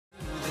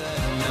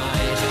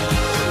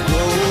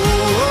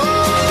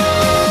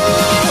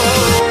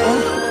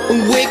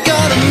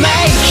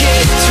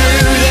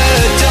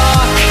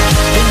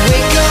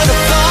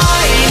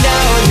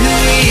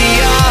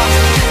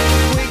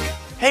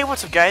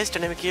what's up guys,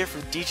 Dynamic here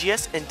from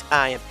DGS, and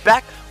I am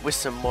back with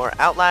some more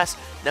Outlast.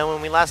 Now when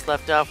we last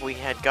left off, we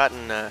had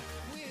gotten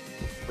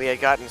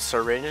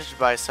syringed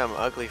by some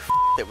ugly f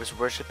that was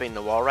worshipping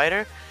the wall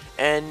rider,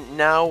 and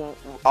now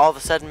all of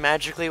a sudden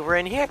magically we're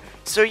in here.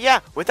 So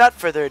yeah, without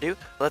further ado,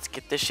 let's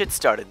get this shit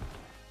started.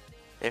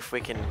 If we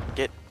can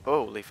get,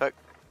 holy fuck,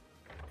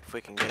 if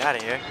we can get out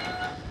of here.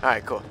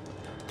 Alright, cool.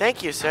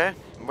 Thank you, sir.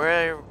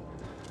 Where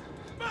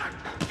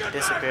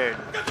disappeared.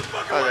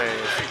 Oh, there he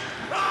is.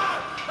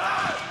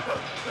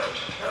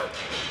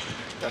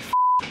 The f.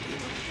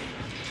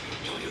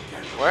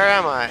 Where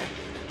am I?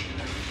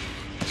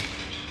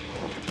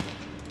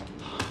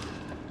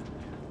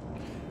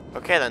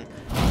 Okay then.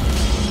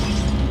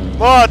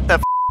 What the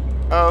f.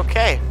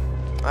 Okay.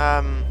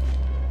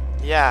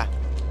 Yeah.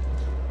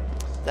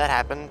 That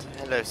happened.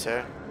 Hello,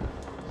 sir.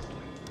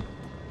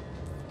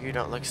 You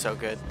don't look so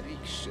good.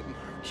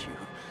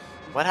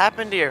 What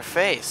happened to your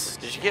face?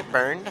 Did you get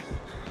burned?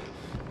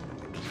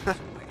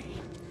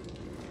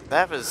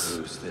 That was...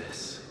 Who's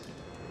this?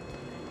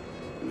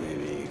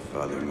 Maybe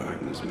Father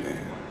Martin's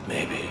man.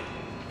 Maybe.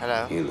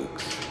 Hello. He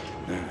looks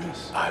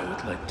nervous. I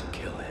would like to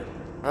kill him.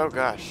 Oh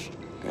gosh.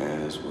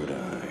 As would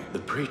I. The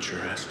preacher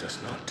asked us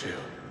not to.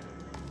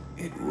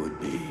 It would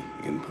be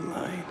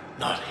impolite.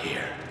 Not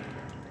here.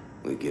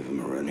 We give him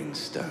a running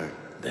start.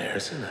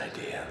 There's an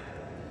idea.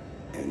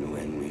 And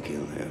when we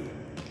kill him,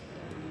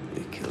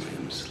 we kill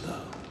him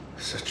slow.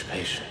 Such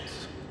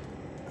patience.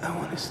 I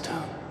want his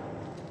tongue.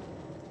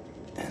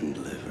 And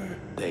liver.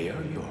 They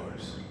are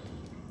yours.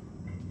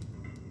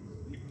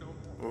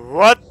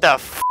 What the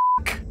f***?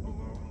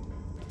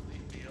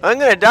 I'm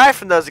gonna die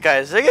from those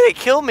guys. They're gonna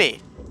kill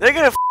me. They're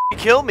gonna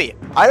kill me.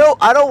 I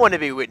don't want to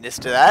be witness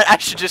to that. I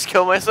should just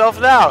kill myself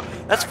now.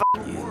 That's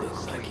You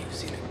look like you've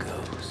seen a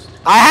ghost.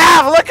 I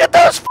have. Look at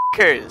those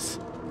fuckers.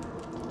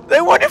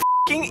 They want to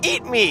f***ing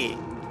eat me.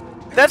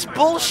 That's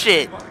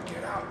bullshit.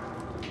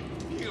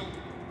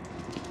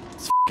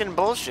 It's f***ing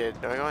bullshit.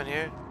 Do I go in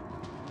here?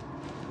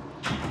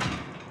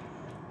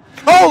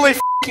 Holy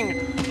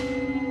f***ing...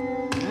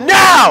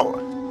 No!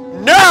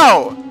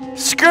 No!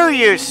 Screw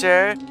you,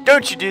 sir.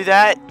 Don't you do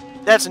that.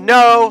 That's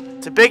no.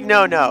 It's a big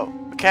no-no.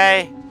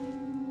 Okay?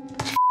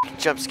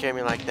 Jump scare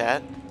me like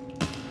that.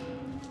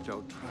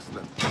 Don't trust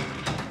them.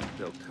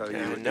 They'll tell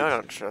Yeah, you no, it's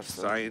don't trust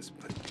them. science,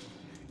 but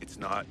it's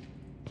not.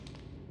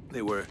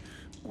 They were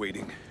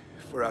waiting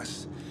for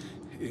us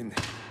in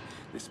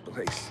this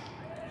place.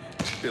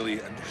 Billy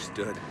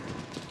understood.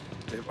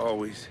 They've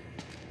always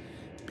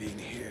been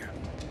here.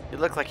 You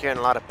look like you're in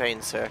a lot of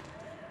pain, sir.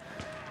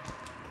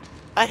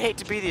 I'd hate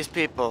to be these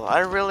people.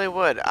 I really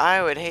would.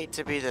 I would hate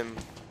to be them.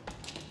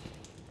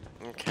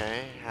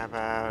 Okay, how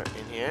about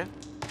in here?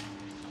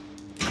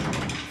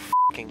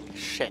 Fucking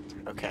shit.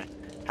 Okay.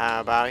 How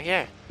about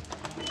here?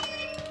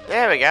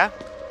 There we go.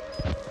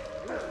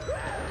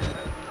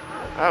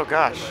 Oh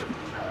gosh.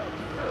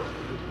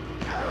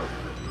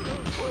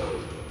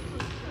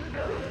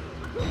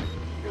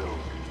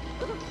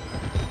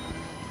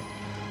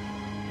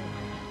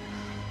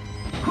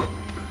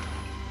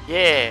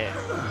 Yeah.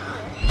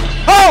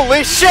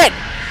 Holy shit!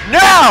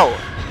 No!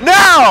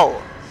 No!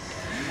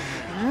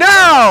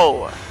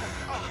 No!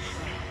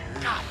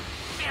 God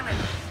damn it!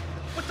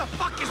 What the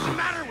fuck is the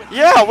matter with you?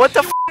 Yeah, what the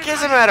f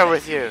is the matter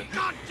with you?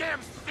 Goddamn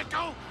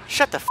sicko!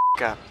 Shut the f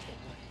up.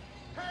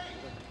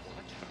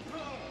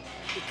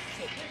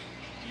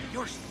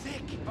 You're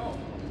sick. Oh,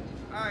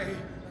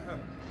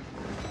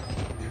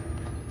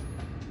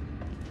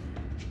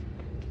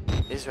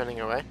 He's running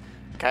away.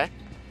 Okay.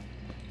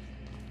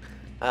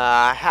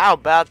 How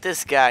about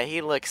this guy? He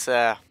looks,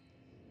 Are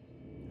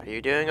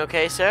you doing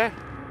okay, sir?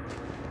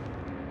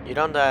 You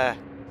don't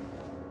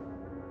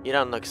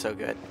look so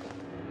good.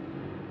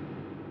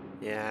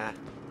 Yeah.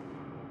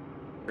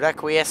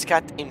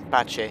 Requiescat in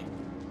pace.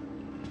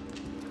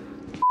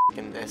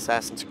 F***ing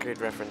Assassin's Creed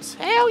reference.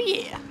 Hell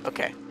yeah!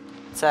 Okay.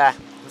 Let's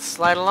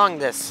slide along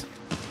this.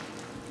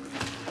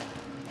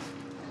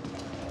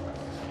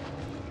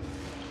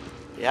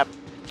 Yep.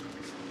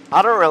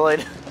 I don't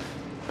really...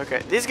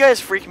 Okay, these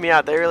guys freak me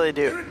out. They really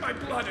do. they're in my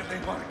blood and they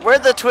want to.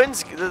 Where'd the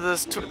twins,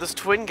 those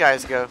twin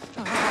guys go?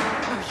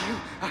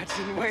 I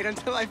didn't wait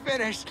until I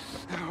finished.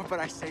 Oh, but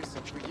I saved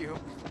some for you.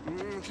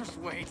 Just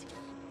wait.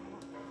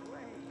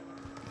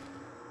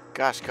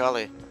 Gosh,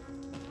 golly.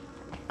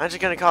 I'm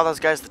just gonna call those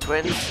guys the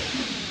twins,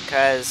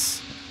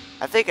 cause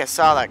I think I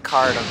saw that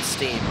card on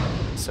Steam.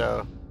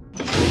 So,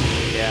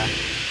 yeah.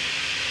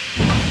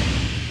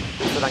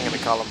 That's what I'm gonna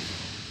call them.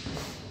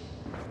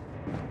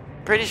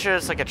 Pretty sure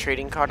it's like a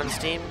trading card on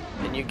Steam,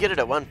 and you get it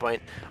at one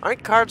point.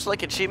 Aren't cards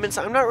like achievements?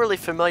 I'm not really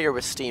familiar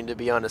with Steam, to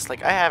be honest.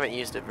 Like, I haven't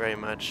used it very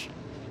much.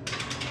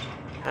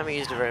 I haven't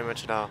used it very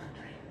much at all.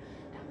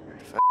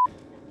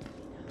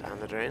 Down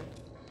the drain?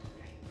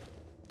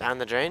 Down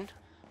the drain?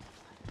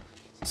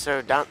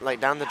 So, down the drain?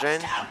 Down the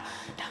drain.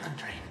 Down the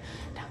drain.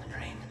 Down the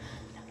drain.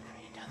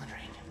 Down the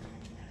drain.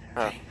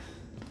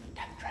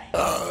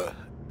 Oh.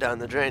 Down the drain. Down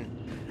the drain.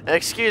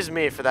 Excuse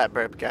me for that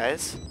burp,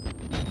 guys.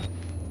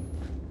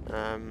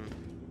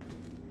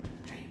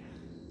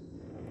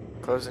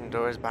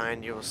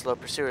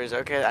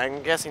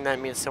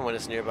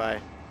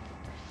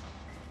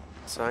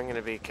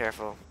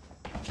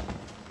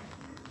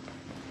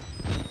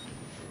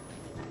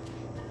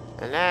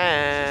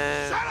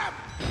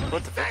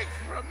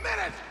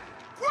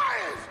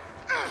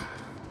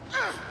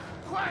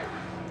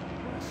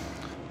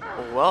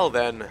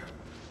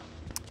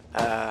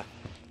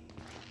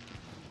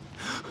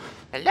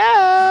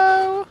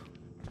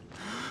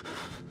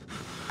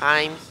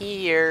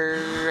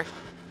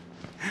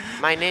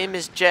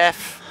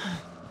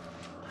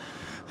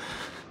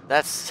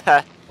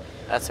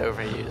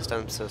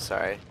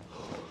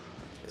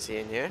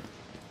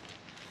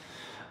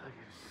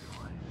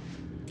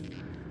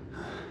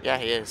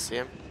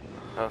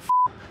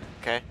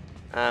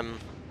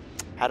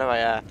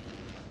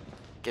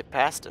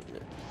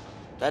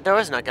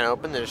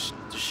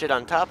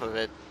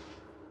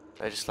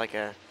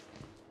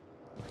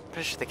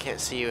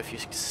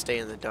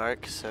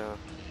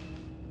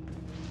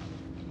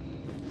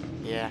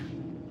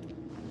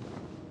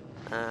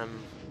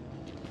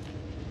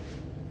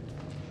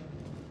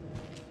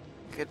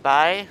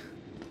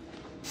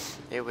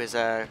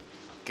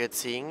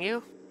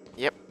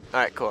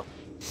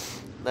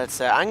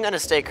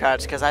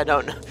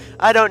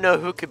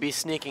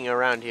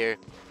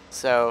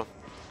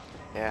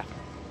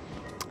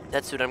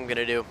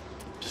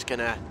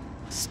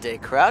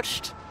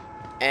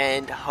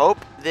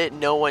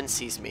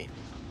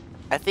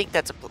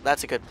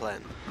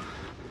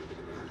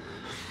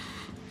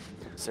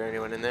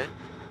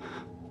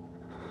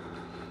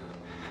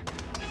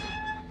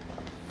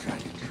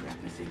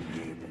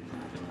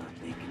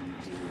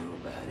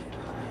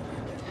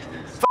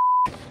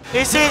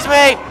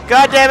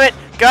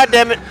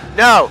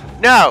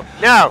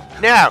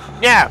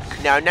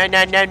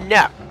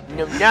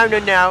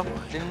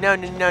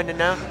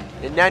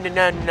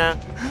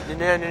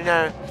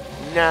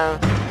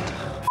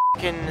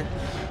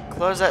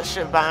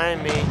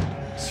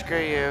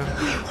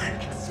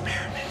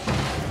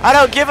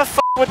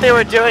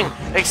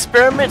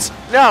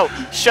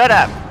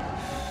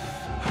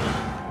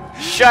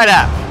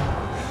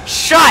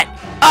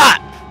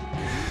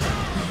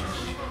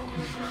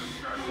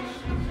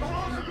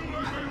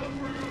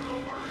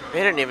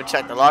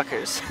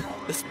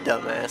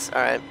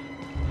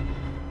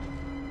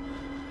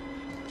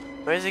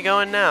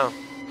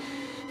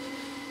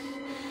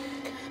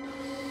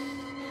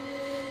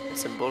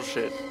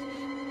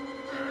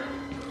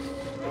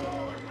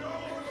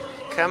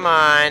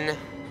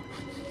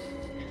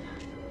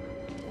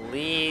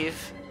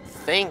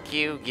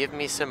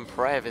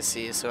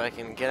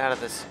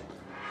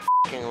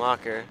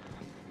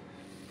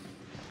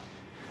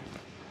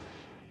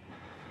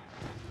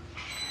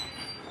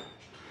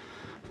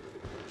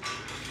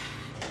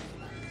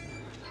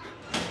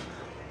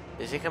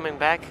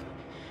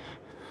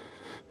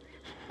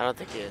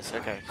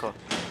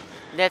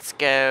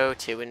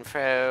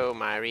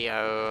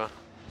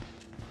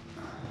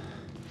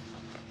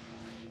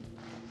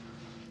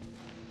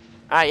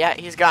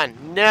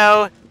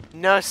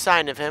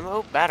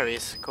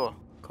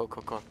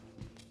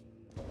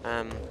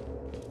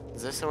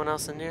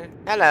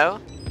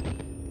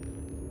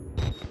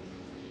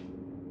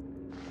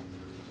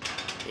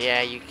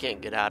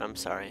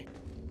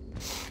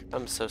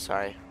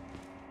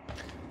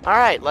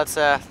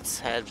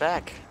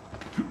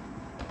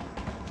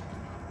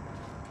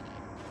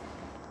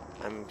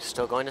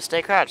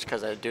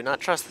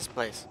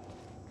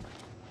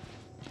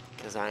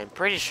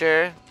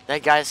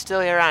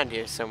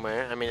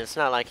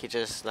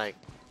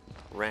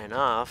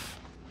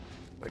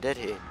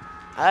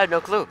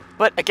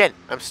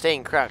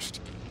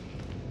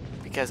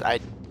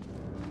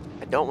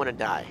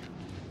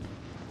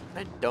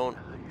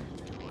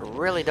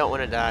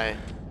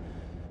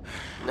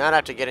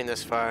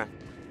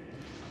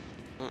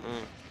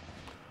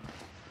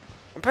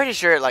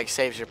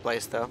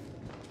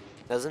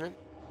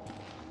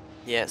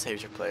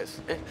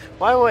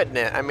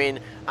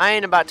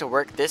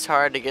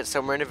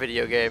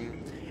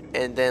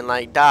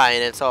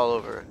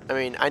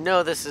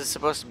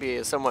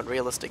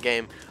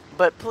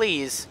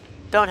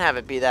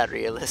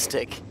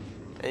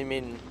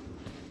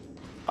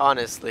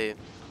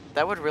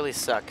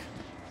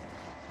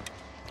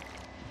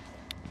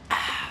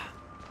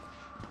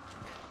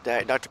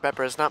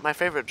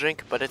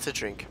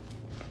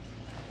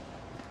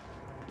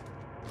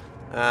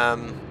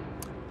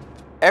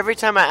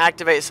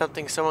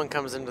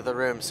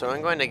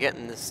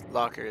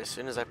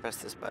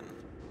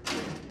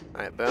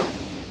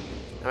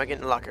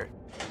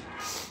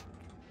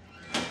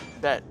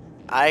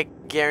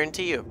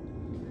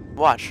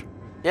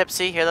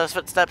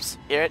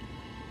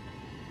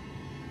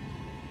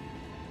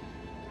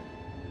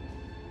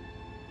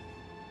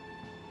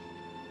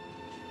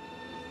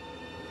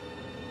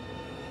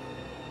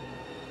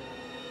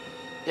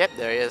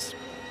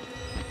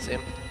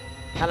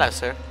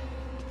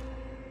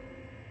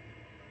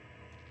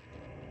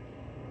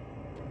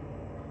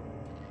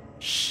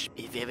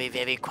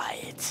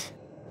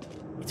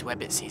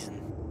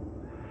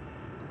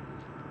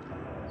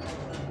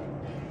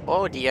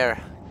 Oh dear,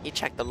 he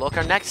checked the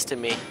locker next to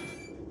me.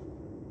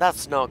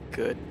 That's not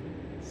good.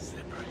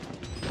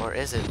 Or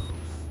is it?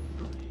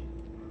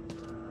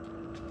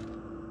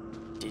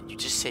 Did you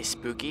just say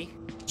spooky?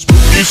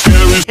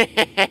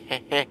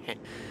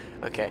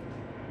 Okay,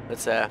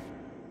 let's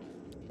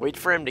wait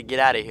for him to get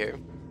out of here,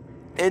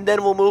 and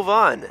then we'll move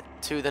on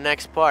to the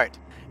next part.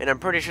 And I'm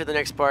pretty sure the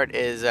next part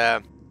is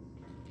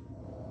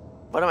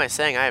what am I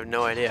saying? I have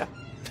no idea.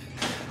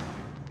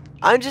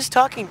 I'm just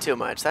talking too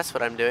much. That's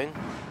what I'm doing.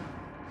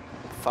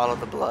 Follow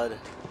the blood.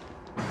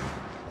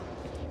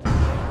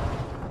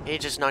 He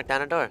just knocked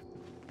down a door.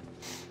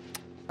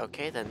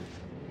 Okay then.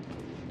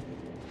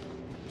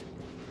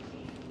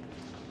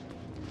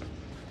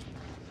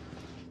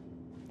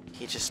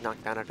 He just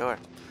knocked down a door.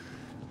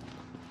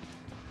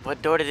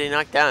 What door did he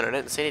knock down? I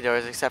didn't see any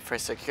doors except for a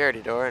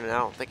security door, and I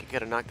don't think he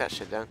could have knocked that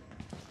shit down.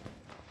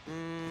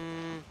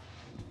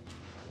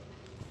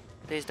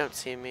 Please don't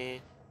see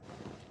me.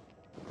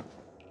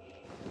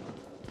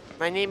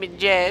 My name is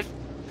Jeff.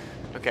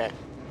 Okay.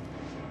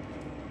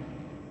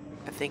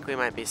 I think we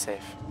might be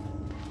safe.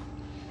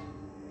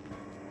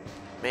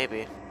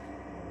 Maybe.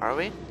 Are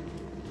we?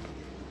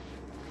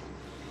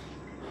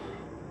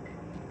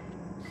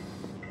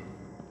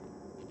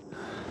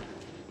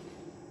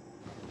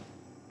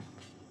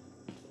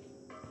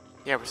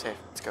 Yeah, we're safe.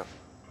 Let's go.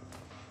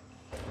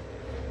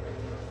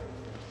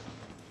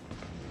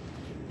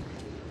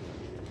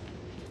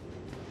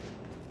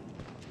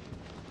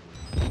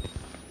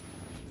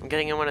 I'm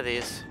getting in one of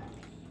these.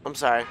 I'm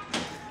sorry.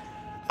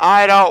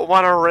 I don't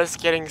want to risk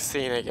getting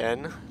seen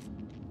again,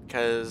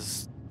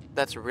 because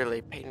that's a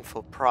really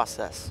painful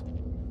process.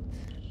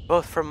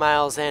 Both for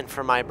Miles and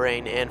for my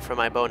brain and for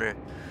my boner.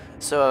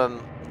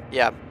 So,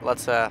 yeah,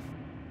 let's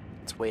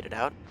wait it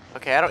out.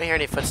 Okay, I don't hear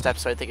any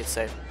footsteps, so I think it's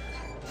safe.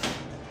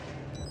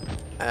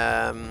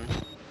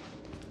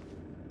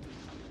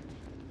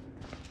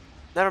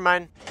 Never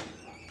mind.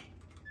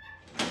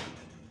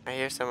 I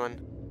hear someone.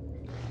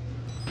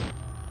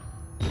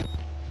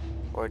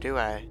 Or do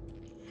I?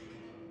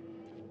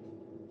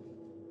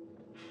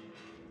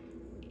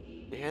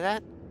 You hear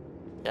that?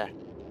 Yeah.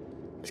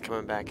 He's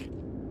coming back.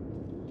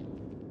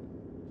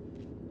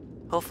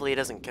 Hopefully he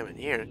doesn't come in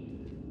here.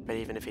 But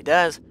even if he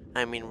does,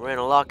 I mean, we're in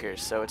a locker,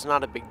 so it's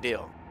not a big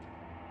deal.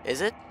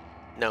 Is it?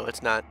 No,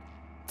 it's not.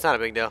 It's not a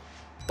big deal.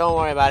 Don't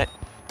worry about it.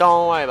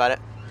 Don't worry about it.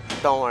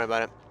 Don't worry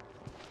about it.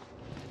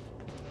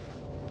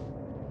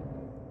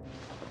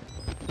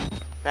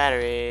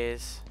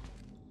 Batteries.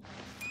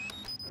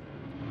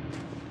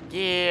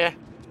 Yeah.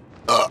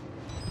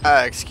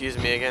 Excuse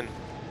me again.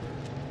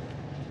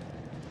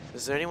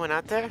 Is there anyone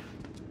out there?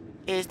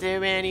 Is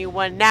there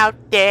anyone out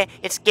there?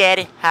 It's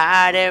getting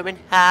harder and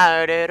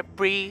harder to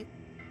breathe.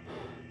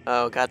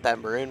 Oh, got that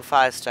Maroon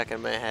 5 stuck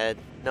in my head.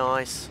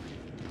 Nice.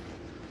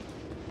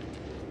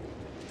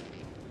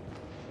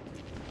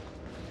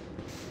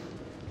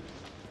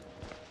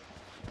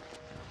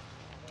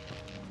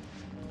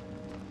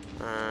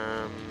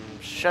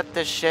 Shut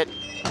this shit.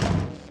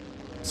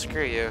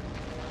 Screw you.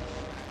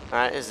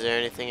 Alright, is there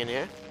anything in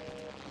here?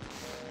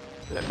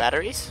 Is that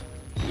batteries?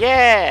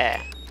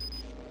 Yeah!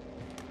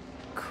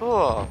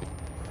 Cool.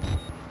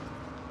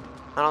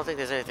 I don't think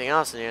there's anything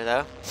else in here,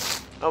 though.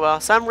 Oh well,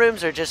 some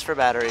rooms are just for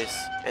batteries,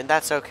 and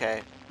that's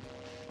okay.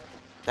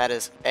 That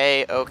is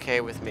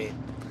A-okay with me.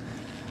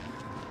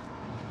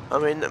 I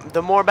mean,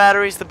 the more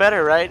batteries, the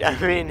better, right? I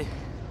mean,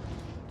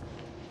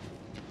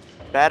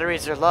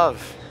 batteries are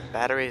love.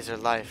 Batteries are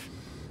life.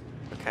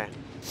 Okay.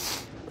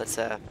 Let's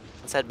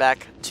head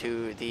back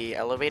to the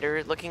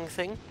elevator-looking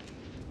thing.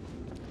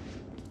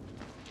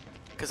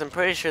 Because I'm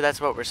pretty sure that's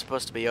what we're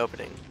supposed to be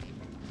opening.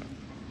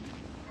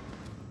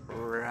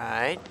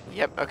 Right.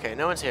 Yep, okay,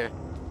 no one's here.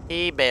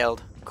 He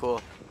bailed.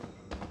 Cool.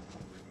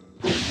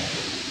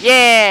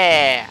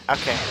 Yeah!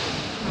 Okay.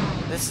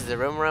 This is the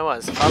room where I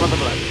was. Follow the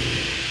blood.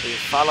 We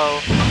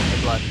follow the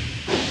blood.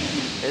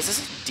 Is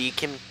this a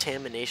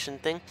decontamination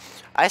thing?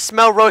 I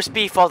smell roast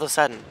beef all of a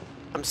sudden.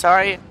 I'm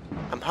sorry.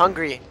 I'm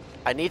hungry.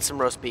 I need some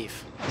roast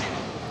beef.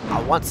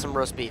 I want some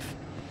roast beef.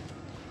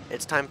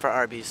 It's time for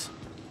Arby's.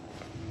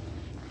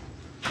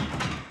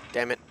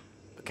 Damn it.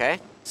 Okay.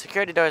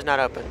 Security door is not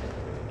open.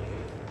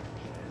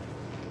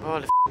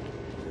 Holy f***.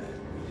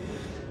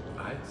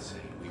 I'd say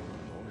we were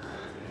more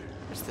prepared.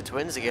 It's the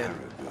twins again.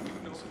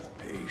 Arrogance of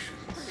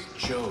patience.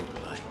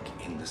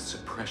 Job-like in the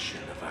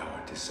suppression of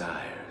our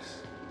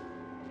desires.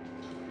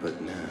 But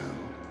now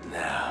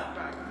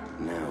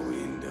we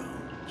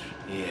indulge.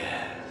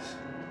 Yes.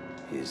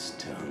 His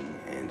tongue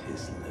and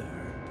his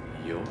liver.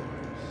 Yours.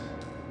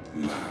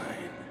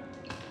 Mine.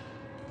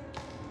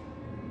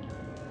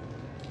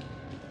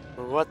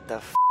 What the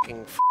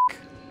fucking f***?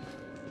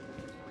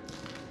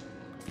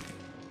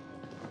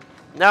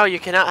 No, you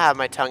cannot have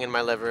my tongue and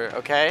my liver,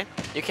 okay?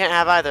 You can't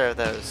have either of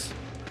those.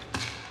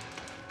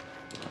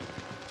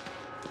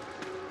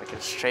 I can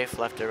strafe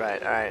left or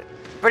right. Alright.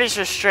 Pretty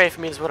sure strafe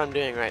means what I'm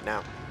doing right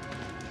now.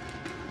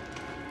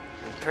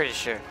 I'm pretty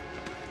sure.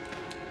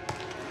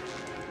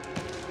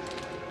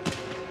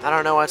 I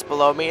don't know what's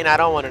below me, and I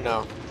don't want to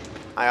know.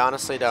 I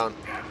honestly don't.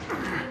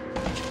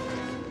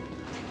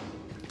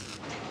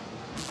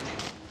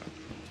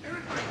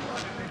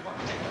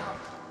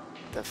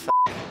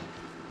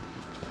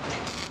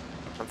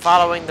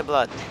 following the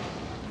blood.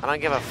 I don't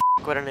give a f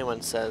what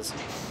anyone says.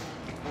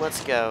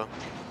 Let's go.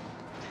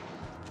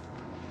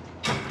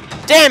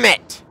 Damn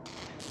it!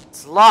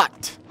 It's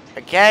locked.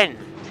 Again.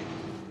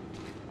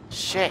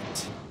 Shit.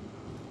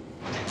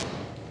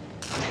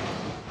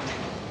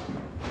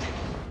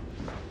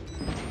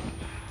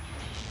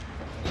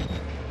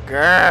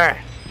 Grr.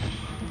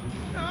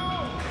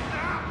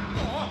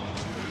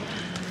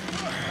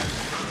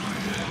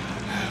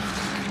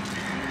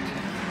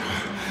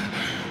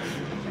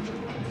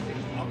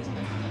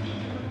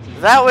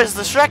 That was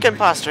the Shrek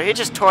imposter. He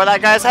just tore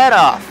that guy's head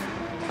off.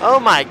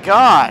 Oh my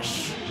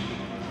gosh.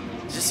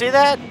 Did you see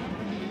that?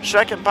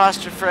 Shrek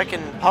imposter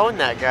frickin' pwned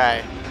that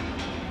guy.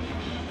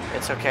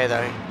 It's okay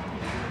though.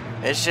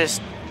 It's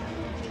just,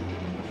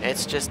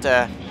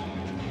 that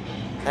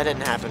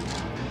didn't happen.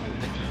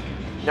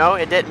 No,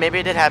 it did. Maybe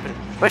it did happen.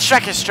 But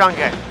Shrek is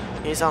stronger.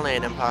 He's only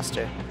an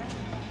imposter.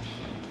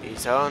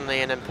 He's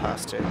only an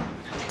imposter.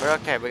 We're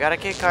okay. We got a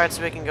key card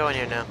so we can go in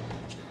here now.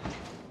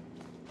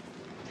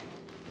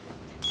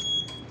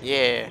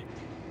 Yeah.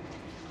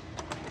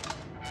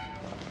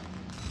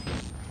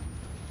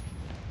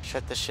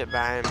 Shut the shit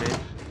behind me.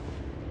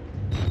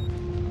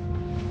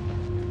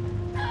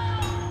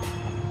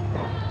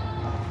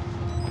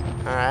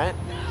 Alright.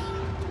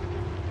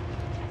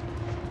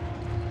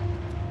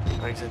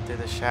 Exit through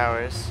the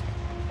showers.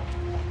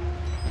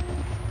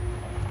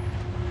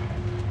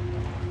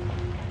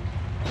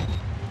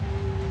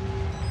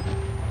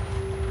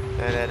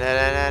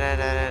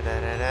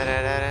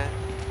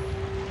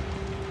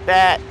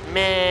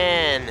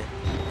 Batman!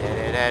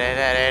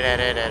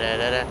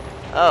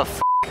 Oh,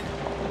 f***.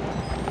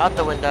 Out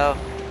the window.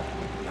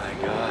 My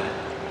God,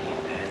 he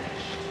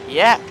vanished.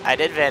 Yeah, I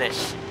did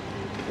vanish.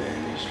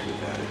 Vanished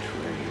without a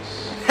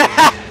trace.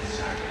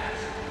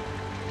 Sarcasm.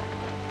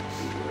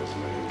 He was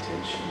my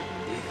intention.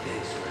 He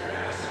thinks we're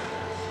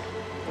assholes.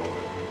 Or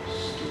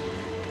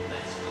stupid.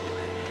 Let's pull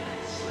him in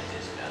and slit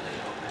his belly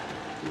open.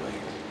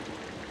 Wait.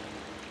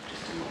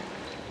 Just a moment.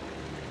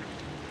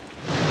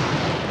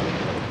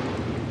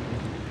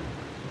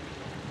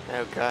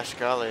 Oh gosh,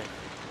 golly.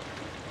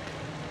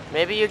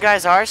 Maybe you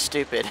guys are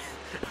stupid.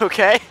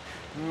 Okay?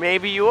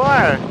 Maybe you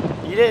are.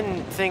 You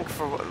didn't think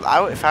if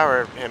I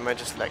were him, I'd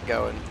just let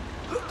go and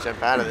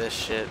jump out of this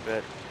shit,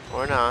 but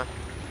or not.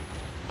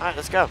 Alright,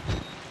 let's go.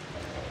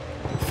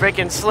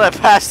 Freaking slip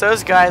past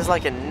those guys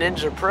like a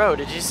ninja pro.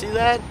 Did you see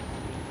that?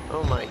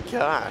 Oh my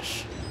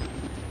gosh.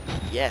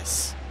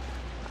 Yes.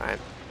 Alright.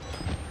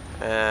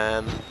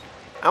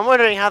 I'm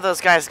wondering how those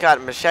guys got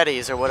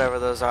machetes or whatever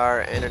those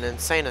are in an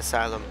insane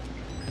asylum.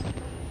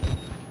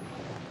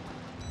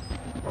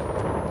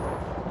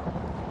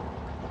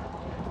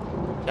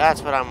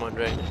 That's what I'm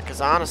wondering, because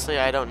honestly,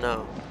 I don't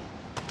know.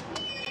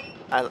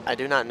 I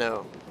do not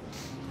know.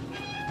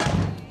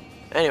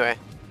 Anyway,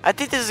 I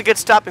think this is a good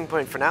stopping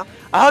point for now.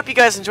 I hope you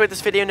guys enjoyed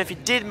this video, and if you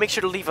did, make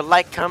sure to leave a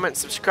like, comment,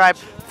 subscribe,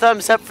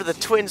 thumbs up for the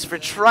twins for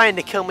trying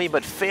to kill me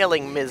but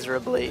failing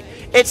miserably.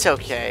 It's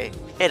okay.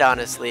 It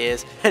honestly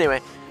is.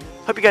 Anyway,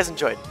 hope you guys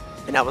enjoyed,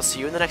 and I will see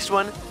you in the next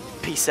one.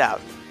 Peace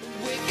out.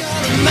 We're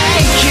gonna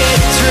make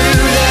it through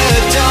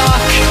the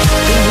dark.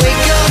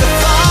 We're gonna